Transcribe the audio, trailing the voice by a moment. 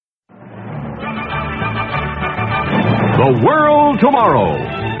The World Tomorrow.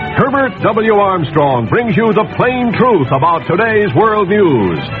 Herbert W. Armstrong brings you the plain truth about today's world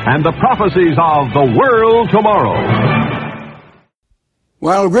news and the prophecies of the world tomorrow.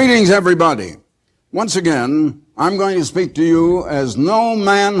 Well, greetings, everybody. Once again, I'm going to speak to you as no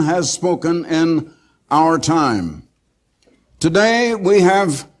man has spoken in our time. Today, we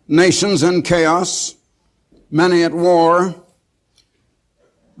have nations in chaos, many at war,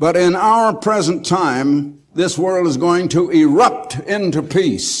 but in our present time, this world is going to erupt into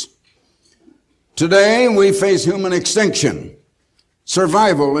peace. Today, we face human extinction.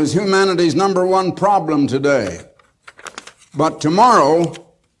 Survival is humanity's number one problem today. But tomorrow,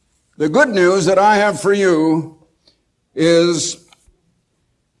 the good news that I have for you is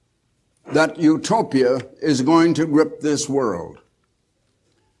that utopia is going to grip this world.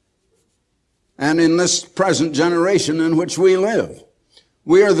 And in this present generation in which we live,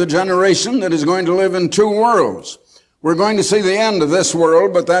 we are the generation that is going to live in two worlds. We're going to see the end of this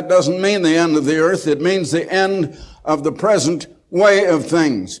world, but that doesn't mean the end of the earth. It means the end of the present way of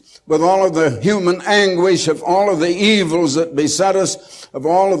things, with all of the human anguish, of all of the evils that beset us, of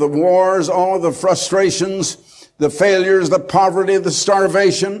all of the wars, all of the frustrations, the failures, the poverty, the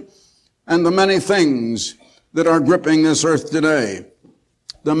starvation, and the many things that are gripping this earth today.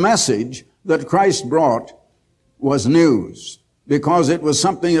 The message that Christ brought was news, because it was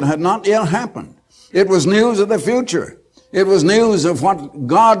something that had not yet happened. It was news of the future. It was news of what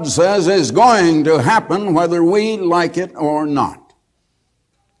God says is going to happen, whether we like it or not.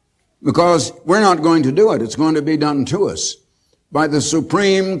 Because we're not going to do it. It's going to be done to us by the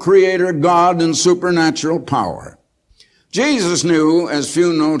supreme creator God and supernatural power. Jesus knew, as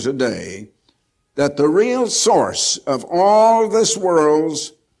few know today, that the real source of all this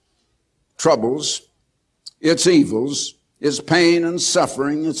world's troubles, its evils, its pain and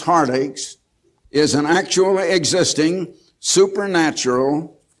suffering, its heartaches, is an actually existing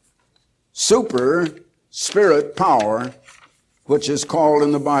supernatural, super spirit power, which is called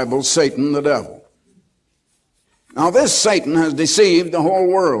in the Bible Satan, the devil. Now this Satan has deceived the whole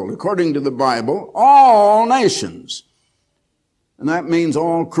world. According to the Bible, all nations, and that means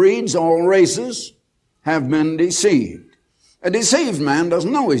all creeds, all races, have been deceived. A deceived man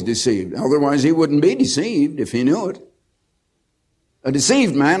doesn't know he's deceived. Otherwise he wouldn't be deceived if he knew it. A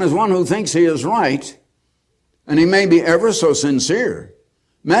deceived man is one who thinks he is right, and he may be ever so sincere.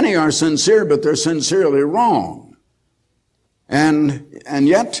 Many are sincere, but they're sincerely wrong. And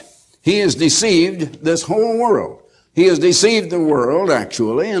yet, he has deceived this whole world. He has deceived the world,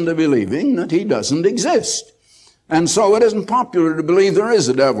 actually, into believing that he doesn't exist. And so it isn't popular to believe there is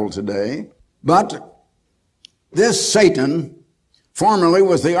a devil today. But this Satan formerly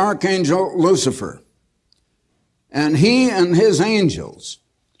was the archangel Lucifer. And he and his angels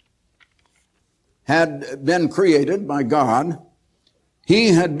had been created by God.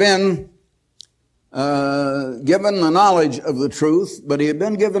 He had been given the knowledge of the truth, but he had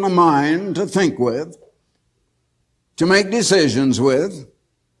been given a mind to think with, to make decisions with.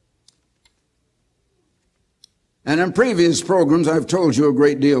 And in previous programs, I've told you a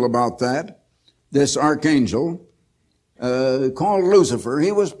great deal about that. This archangel, called Lucifer,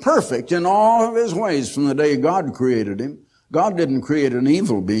 he was perfect in all of his ways from the day God created him. God didn't create an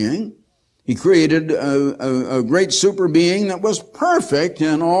evil being. He created a great super being that was perfect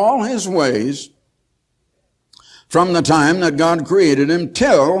in all his ways from the time that God created him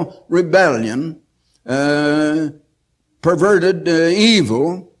till rebellion, perverted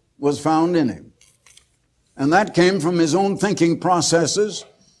evil was found in him. And that came from his own thinking processes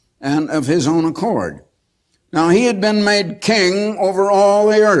and of his own accord. Now, he had been made king over all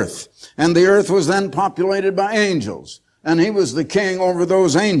the earth, and the earth was then populated by angels, and he was the king over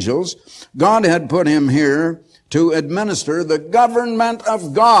those angels. God had put him here to administer the government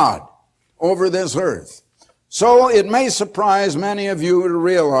of God over this earth. So it may surprise many of you to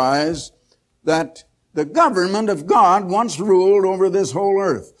realize that the government of God once ruled over this whole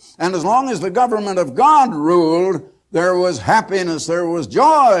earth. And as long as the government of God ruled, there was happiness, there was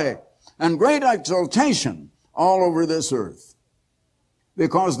joy, and great exultation all over this earth.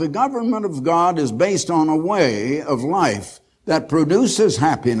 Because the government of God is based on a way of life that produces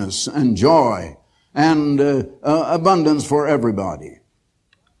happiness and joy and abundance for everybody,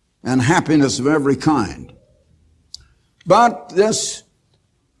 and happiness of every kind. But this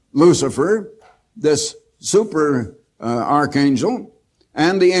Lucifer, this super archangel,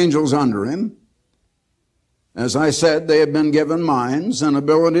 and the angels under him, as I said, they had been given minds and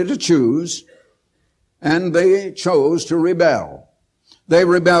ability to choose, and they chose to rebel. They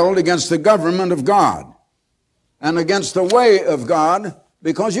rebelled against the government of God and against the way of God,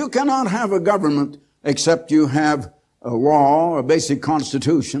 because you cannot have a government except you have law, a basic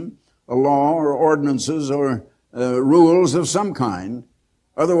constitution, a law or ordinances or rules of some kind.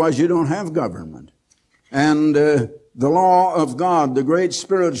 Otherwise, you don't have government. And the law of God, the great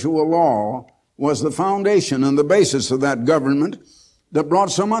spiritual law, was the foundation and the basis of that government that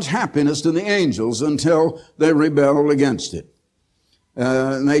brought so much happiness to the angels until they rebelled against it.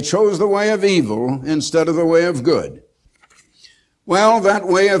 And they chose the way of evil instead of the way of good. Well, that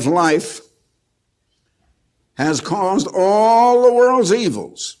way of life has caused all the world's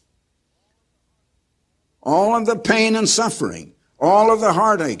evils, all of the pain and suffering, all of the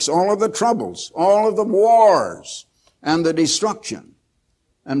heartaches, all of the troubles, all of the wars, and the destruction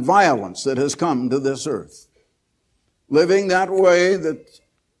and violence that has come to this earth. Living that way that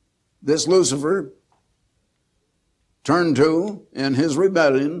this Lucifer turned to in his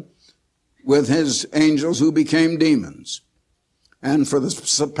rebellion with his angels who became demons. And for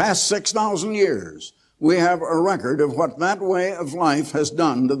the past 6,000 years, we have a record of what that way of life has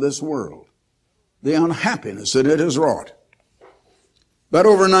done to this world, the unhappiness that it has wrought. But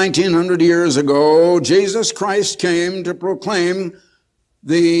over 1900 years ago, Jesus Christ came to proclaim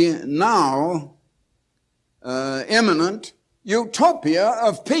the now imminent utopia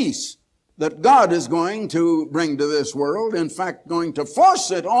of peace that God is going to bring to this world, in fact, going to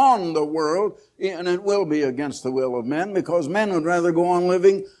force it on the world, and it will be against the will of men, because men would rather go on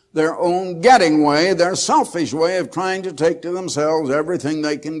living their own getting way, their selfish way of trying to take to themselves everything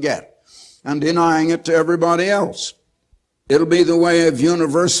they can get, and denying it to everybody else. It'll be the way of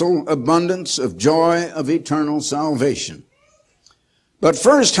universal abundance, of joy, of eternal salvation. But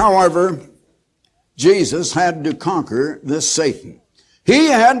first, however, Jesus had to conquer this Satan. He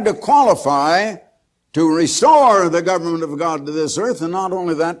had to qualify to restore the government of God to this earth, and not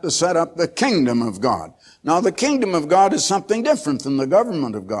only that, to set up the kingdom of God. Now, the kingdom of God is something different than the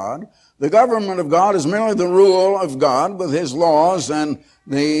government of God. The government of God is merely the rule of God with His laws and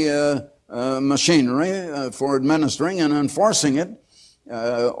the machinery for administering and enforcing it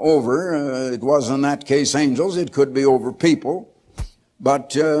over. It was in that case angels. It could be over people. But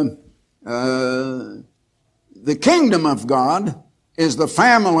the kingdom of God is the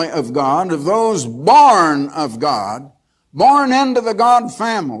family of God, of those born of God, born into the God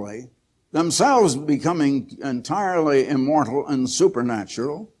family, themselves becoming entirely immortal and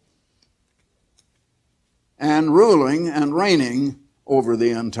supernatural, and ruling and reigning over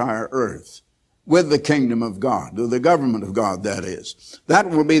the entire earth with the kingdom of God, or the government of God, that is. That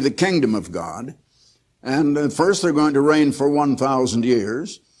will be the kingdom of God. And first they're going to reign for 1,000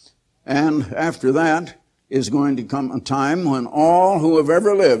 years. And after that is going to come a time when all who have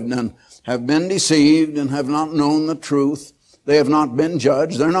ever lived and have been deceived and have not known the truth, they have not been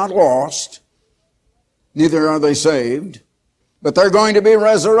judged, they're not lost, neither are they saved, but they're going to be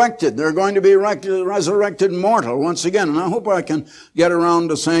resurrected. They're going to be resurrected mortal once again. And I hope I can get around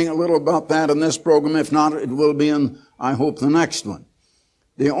to saying a little about that in this program. If not, it will be in, I hope, the next one.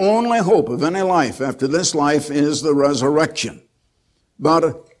 The only hope of any life after this life is the resurrection.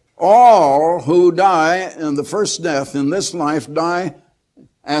 But all who die in the first death in this life die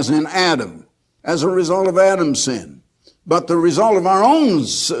as in Adam, as a result of Adam's sin. But the result of our own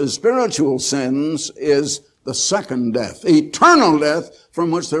spiritual sins is the second death, eternal death, from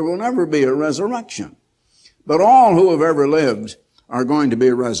which there will never be a resurrection. But all who have ever lived are going to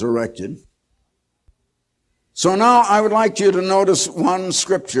be resurrected. So now I would like you to notice one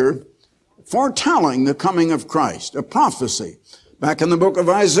scripture foretelling the coming of Christ, a prophecy back in the book of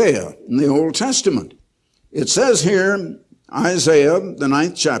Isaiah in the Old Testament. It says here, Isaiah, the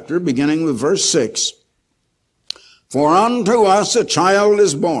 9th chapter, beginning with verse 6, "For unto us a child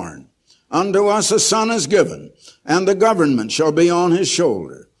is born, unto us a son is given, and the government shall be on his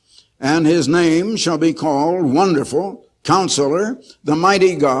shoulder. And his name shall be called Wonderful, Counselor, the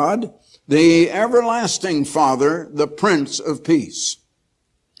Mighty God, the Everlasting Father, the Prince of Peace.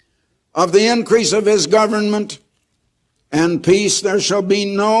 Of the increase of his government and peace there shall be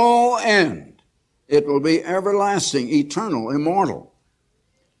no end." It will be everlasting, eternal, immortal.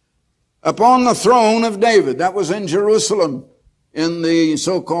 "Upon the throne of David," that was in Jerusalem, in the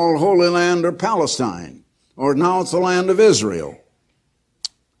so-called Holy Land or Palestine, or now it's the land of Israel.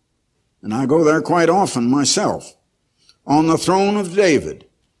 And I go there quite often myself. "On the throne of David,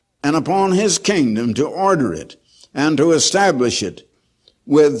 and upon his kingdom, to order it and to establish it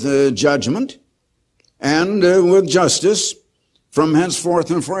with judgment and with justice, from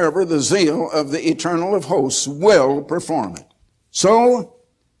henceforth and forever, the zeal of the Eternal of hosts will perform it." So,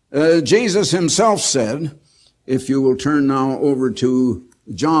 Jesus himself said, if you will turn now over to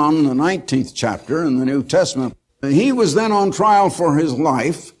John, the 19th chapter in the New Testament, he was then on trial for his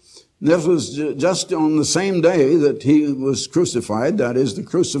life This was just on the same day that he was crucified. That is, the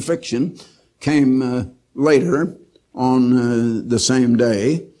crucifixion came later on the same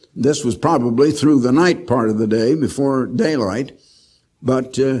day. This was probably through the night part of the day, before daylight.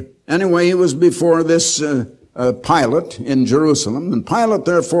 But anyway, he was before this Pilate in Jerusalem. And Pilate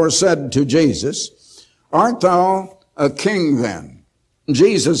therefore said to Jesus, "Art thou a king then?"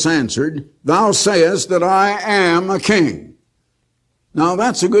 Jesus answered, "Thou sayest that I am a king." Now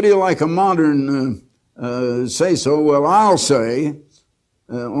that's a good deal like a modern say-so. Well, I'll say,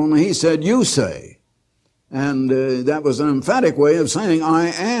 only he said, "You say." And that was an emphatic way of saying, I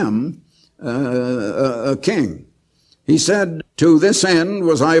am a king. He said, "To this end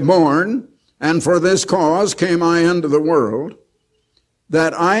was I born, and for this cause came I into the world,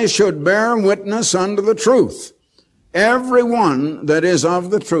 that I should bear witness unto the truth. Every one that is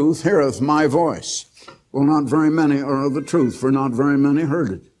of the truth heareth my voice." Well, not very many are of the truth, for not very many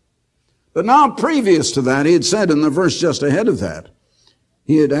heard it. But now, previous to that, he had said in the verse just ahead of that,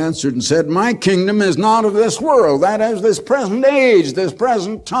 he had answered and said, "My kingdom is not of this world." That is, this present age, this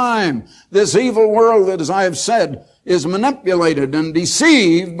present time, this evil world that, as I have said, is manipulated and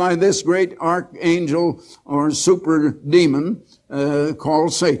deceived by this great archangel or super demon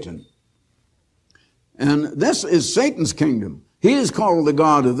called Satan. And this is Satan's kingdom. He is called the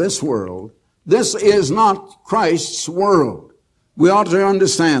God of this world. This is not Christ's world. We ought to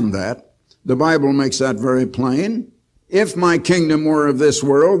understand that. The Bible makes that very plain. If my kingdom were of this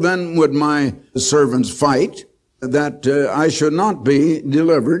world, then would my servants fight, that I should not be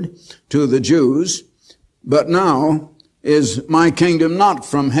delivered to the Jews. But now is my kingdom not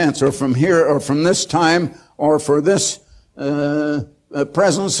from hence or from here or from this time or for this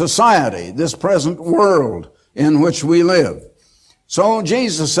present society, this present world in which we live. So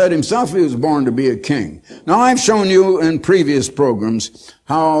Jesus said himself he was born to be a king. Now I've shown you in previous programs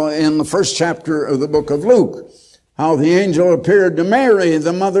how in the first chapter of the book of Luke, how the angel appeared to Mary,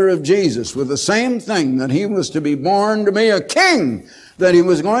 the mother of Jesus, with the same thing, that he was to be born to be a king, that he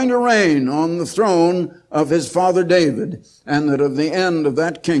was going to reign on the throne of his father David, and that of the end of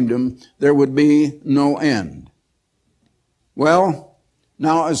that kingdom there would be no end. Well,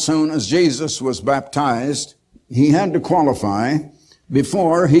 now as soon as Jesus was baptized, he had to qualify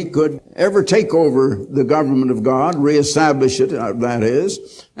before he could ever take over the government of God, reestablish it, that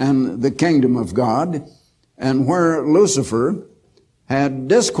is, and the kingdom of God. And where Lucifer had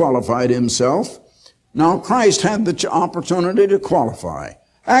disqualified himself, now Christ had the opportunity to qualify.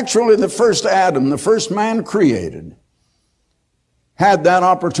 Actually, the first Adam, the first man created, had that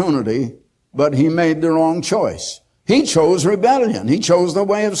opportunity, but he made the wrong choice. He chose rebellion. He chose the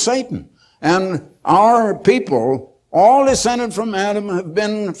way of Satan. And our people, all descended from Adam, have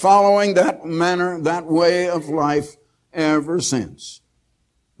been following that manner, that way of life ever since.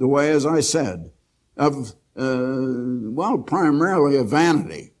 The way, as I said, of primarily of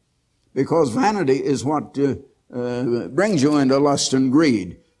vanity, because vanity is what brings you into lust and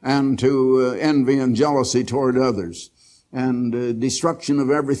greed, and to envy and jealousy toward others, and destruction of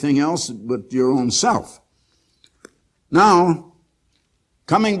everything else but your own self. Now,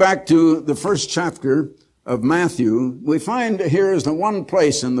 coming back to the first chapter of Matthew, we find here is the one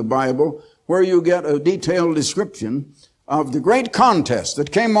place in the Bible where you get a detailed description of the great contest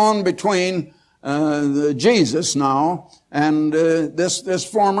that came on between Jesus now and this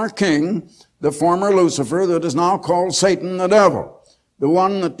former king, the former Lucifer that is now called Satan the devil, the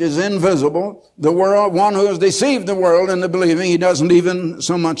one that is invisible, the world, one who has deceived the world into believing he doesn't even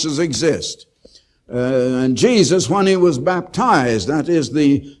so much as exist. And Jesus, when he was baptized, that is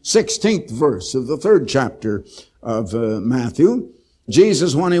the 16th verse of the 3rd chapter of Matthew,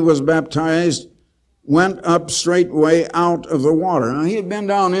 Jesus, when he was baptized, went up straightway out of the water. Now, he had been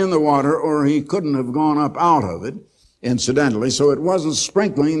down in the water, or he couldn't have gone up out of it, incidentally, so it wasn't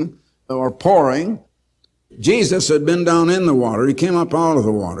sprinkling or pouring. Jesus had been down in the water. He came up out of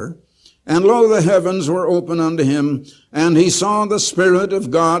the water. And lo, the heavens were open unto him, and he saw the Spirit of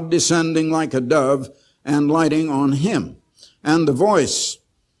God descending like a dove and lighting on him. And the voice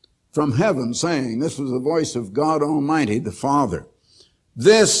from heaven saying, this was the voice of God Almighty, the Father,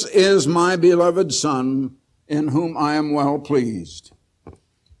 "This is my beloved Son, in whom I am well pleased."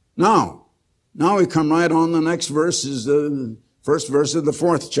 Now we come right on. The next verse is the first verse of the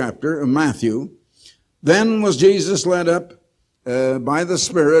 4th chapter of Matthew. "Then was Jesus led up by the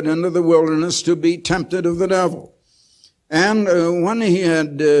Spirit into the wilderness to be tempted of the devil. And when he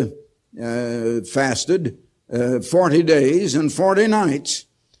had fasted 40 days and 40 nights,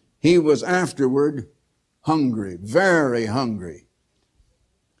 he was afterward hungry, very hungry.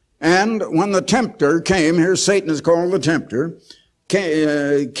 And when the tempter came," here Satan is called the tempter,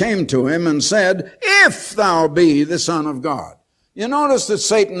 came to him and said, if thou be the Son of God. You notice that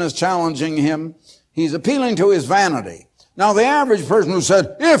Satan is challenging him. He's appealing to his vanity. Now, the average person who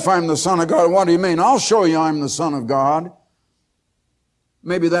said, if I'm the Son of God, what do you mean? I'll show you I'm the Son of God.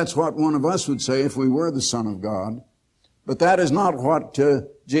 Maybe that's what one of us would say if we were the Son of God. But that is not what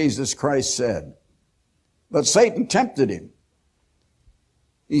Jesus Christ said. But Satan tempted him.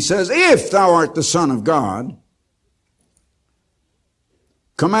 He says, if thou art the Son of God,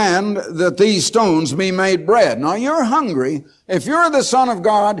 command that these stones be made bread. Now, you're hungry. If you're the Son of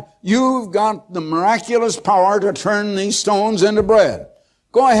God, you've got the miraculous power to turn these stones into bread.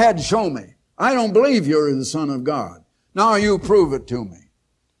 Go ahead and show me. I don't believe you're the Son of God. Now you prove it to me.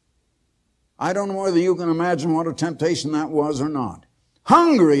 I don't know whether you can imagine what a temptation that was or not.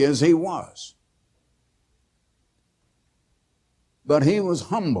 Hungry as he was. But he was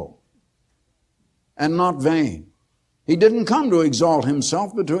humble and not vain. He didn't come to exalt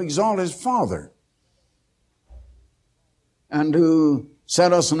himself, but to exalt his Father. And to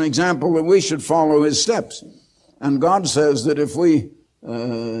set us an example that we should follow his steps. And God says that if we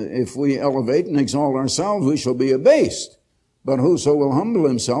elevate and exalt ourselves, we shall be abased. But whoso will humble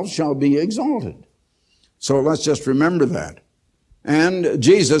himself shall be exalted. So let's just remember that. And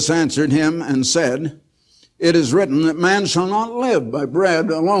Jesus answered him and said, it is written that man shall not live by bread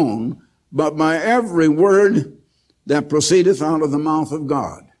alone, but by every word that proceedeth out of the mouth of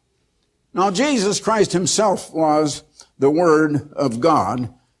God. Now, Jesus Christ himself was the Word of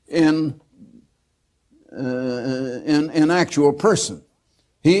God in actual person.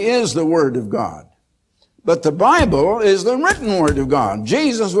 He is the Word of God. But the Bible is the written Word of God.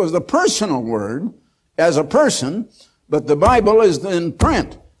 Jesus was the personal Word as a person, but the Bible is in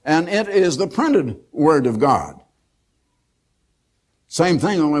print, and it is the printed Word of God. Same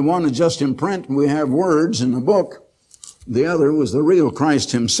thing, only one is just in print, and we have words in the book. The other was the real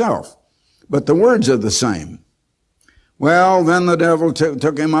Christ himself. But the words are the same. Well, then the devil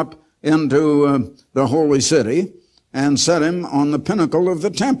took him up into the holy city and set him on the pinnacle of the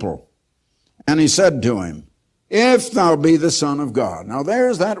temple. And he said to him, if thou be the Son of God. Now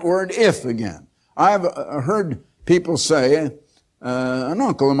there's that word if again. I've heard people say, an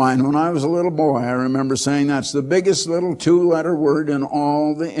uncle of mine when I was a little boy, I remember saying that's the biggest little two-letter word in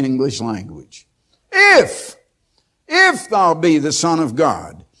all the English language. If thou be the Son of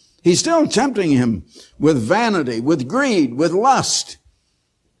God. He's still tempting him with vanity, with greed, with lust,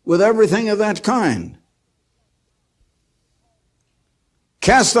 with everything of that kind.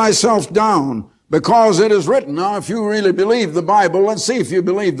 Cast thyself down, because it is written. Now, if you really believe the Bible, let's see if you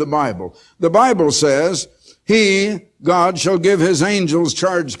believe the Bible. The Bible says, he, God, shall give his angels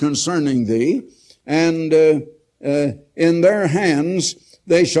charge concerning thee, and in their hands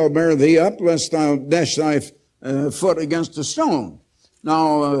they shall bear thee up, lest thou dash thy foot against a stone.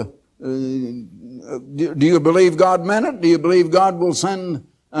 Now, do you believe God meant it? Do you believe God will send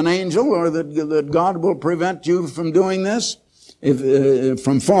an angel, or that God will prevent you from doing this?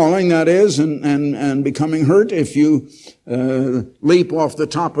 From falling, that is, and becoming hurt if you leap off the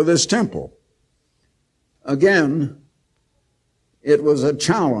top of this temple. Again, it was a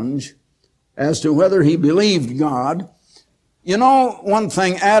challenge as to whether he believed God. You know, one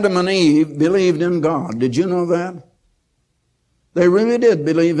thing, Adam and Eve believed in God. Did you know that? They really did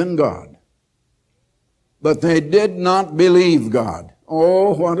believe in God. But they did not believe God.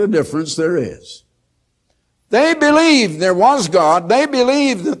 Oh, what a difference there is. They believed there was God. They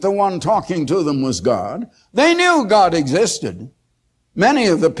believed that the one talking to them was God. They knew God existed. Many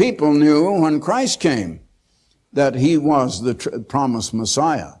of the people knew when Christ came that he was the promised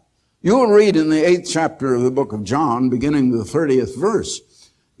Messiah. You will read in the 8th chapter of the book of John, beginning with the 30th verse,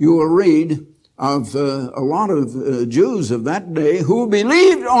 you will read of a lot of Jews of that day who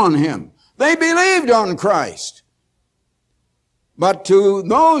believed on him. They believed on Christ. But to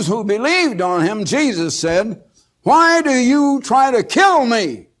those who believed on him, Jesus said, why do you try to kill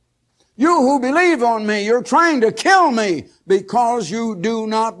me? You who believe on me, you're trying to kill me because you do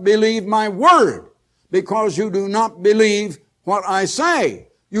not believe my word, because you do not believe what I say.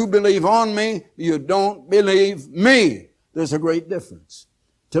 You believe on me, you don't believe me. There's a great difference.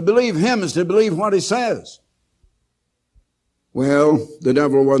 To believe him is to believe what he says. Well, the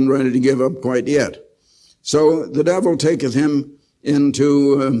devil wasn't ready to give up quite yet. So the devil taketh him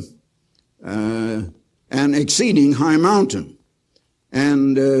into an exceeding high mountain,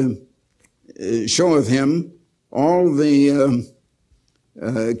 and showeth him all the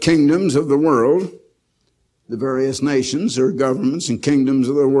kingdoms of the world, the various nations or governments and kingdoms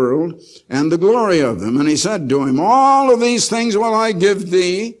of the world, and the glory of them. And he said to him, all of these things will I give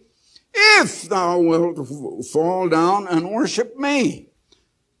thee, if thou wilt fall down and worship me.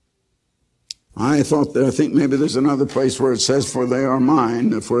 I think maybe there's another place where it says, for they are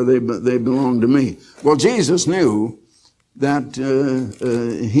mine, for they belong to me. Well, Jesus knew that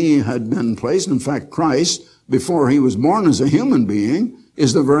he had been placed. In fact, Christ, before he was born as a human being,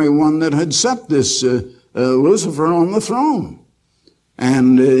 is the very one that had set this Lucifer on the throne.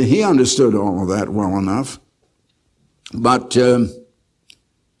 And he understood all of that well enough. But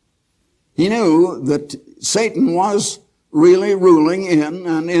he knew that Satan was really ruling in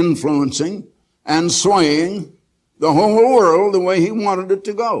and influencing and swaying the whole world the way he wanted it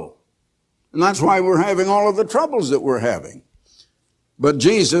to go. And that's why we're having all of the troubles that we're having. But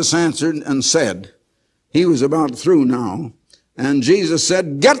Jesus answered and said, he was about through now, and Jesus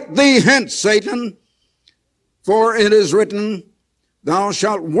said, get thee hence, Satan, for it is written, thou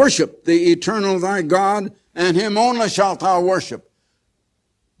shalt worship the eternal thy God, and him only shalt thou worship.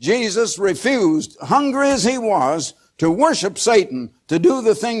 Jesus refused, hungry as he was, to worship Satan, to do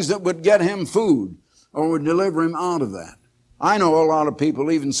the things that would get him food or would deliver him out of that. I know a lot of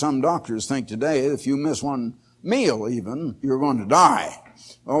people, even some doctors, think today if you miss one meal even, you're going to die.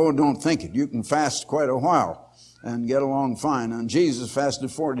 Oh, don't think it. You can fast quite a while and get along fine. And Jesus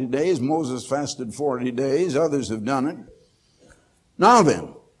fasted 40 days. Moses fasted 40 days. Others have done it. Now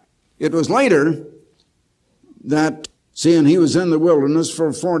then, it was later that, seeing he was in the wilderness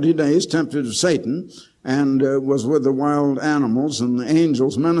for 40 days, tempted of Satan, and was with the wild animals, and the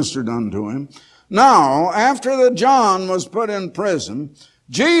angels ministered unto him. Now, after that John was put in prison,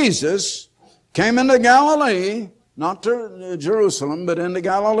 Jesus came into Galilee, not to Jerusalem, but into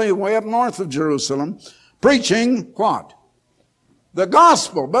Galilee, way up north of Jerusalem, preaching what? The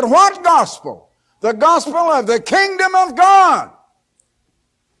gospel. But what gospel? The gospel of the kingdom of God.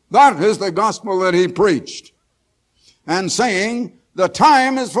 That is the gospel that he preached. And saying, the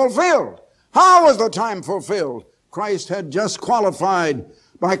time is fulfilled. How was the time fulfilled? Christ had just qualified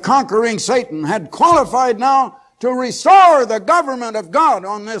by conquering Satan, had qualified now to restore the government of God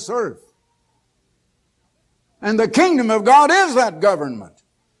on this earth. And the kingdom of God is that government.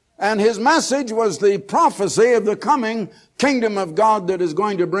 And his message was the prophecy of the coming kingdom of God that is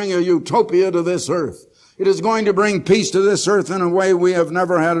going to bring a utopia to this earth. It is going to bring peace to this earth in a way we have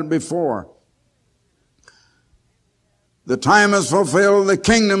never had it before. The time is fulfilled, the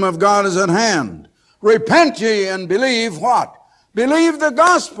kingdom of God is at hand. Repent ye and believe what? Believe the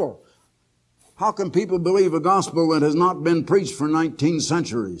gospel. How can people believe a gospel that has not been preached for 19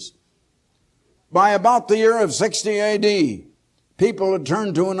 centuries? By about the year of 60 A.D., people had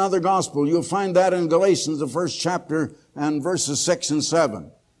turned to another gospel. You'll find that in Galatians, the first chapter, and verses 6 and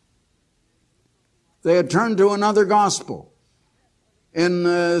 7. They had turned to another gospel. In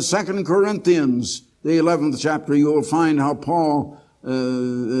 2 Corinthians, the 11th chapter, you will find how Paul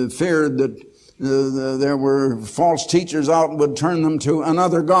feared that there were false teachers out and would turn them to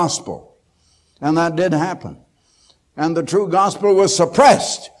another gospel. And that did happen. And the true gospel was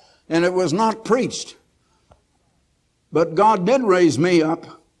suppressed, and it was not preached. But God did raise me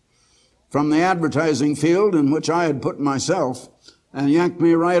up from the advertising field in which I had put myself and yanked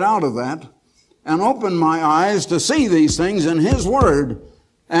me right out of that and opened my eyes to see these things in His Word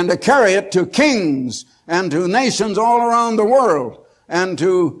and to carry it to kings and to nations all around the world and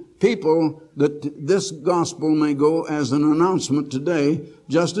to people, that this gospel may go as an announcement today,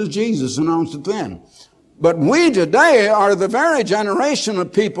 just as Jesus announced it then. But we today are the very generation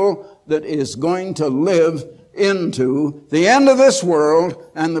of people that is going to live into the end of this world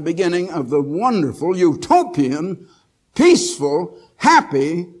and the beginning of the wonderful, utopian, peaceful,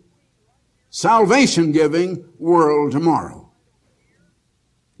 happy, salvation-giving world tomorrow.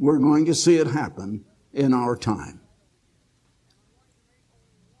 We're going to see it happen in our time.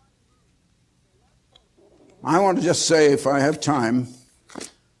 I want to just say, if I have time,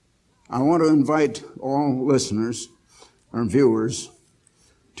 I want to invite all listeners or viewers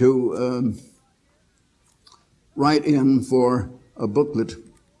to write in for a booklet,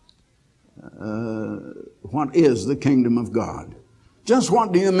 What is the Kingdom of God? Just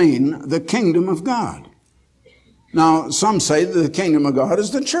what do you mean, the Kingdom of God? Now, some say that the Kingdom of God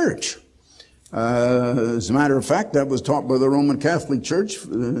is the church. As a matter of fact, that was taught by the Roman Catholic Church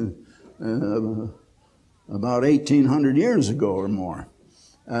about 1,800 years ago or more.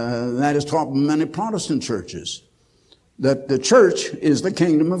 That is taught by many Protestant churches, that the church is the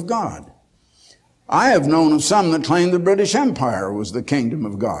kingdom of God. I have known of some that claim the British Empire was the kingdom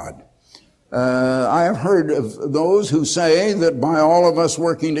of God. I have heard of those who say that by all of us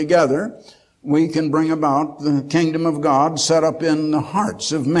working together, we can bring about the kingdom of God set up in the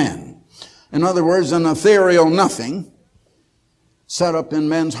hearts of men. In other words, an ethereal nothing set up in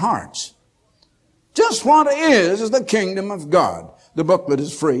men's hearts. Just what is the kingdom of God. The booklet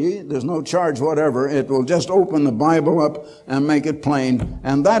is free. There's no charge whatever. It will just open the Bible up and make it plain.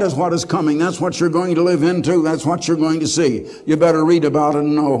 And that is what is coming. That's what you're going to live into. That's what you're going to see. You better read about it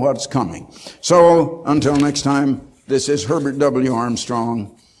and know what's coming. So, until next time, this is Herbert W.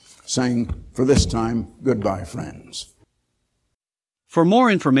 Armstrong saying, for this time, goodbye, friends. For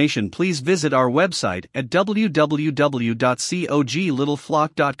more information, please visit our website at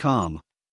www.coglittleflock.com.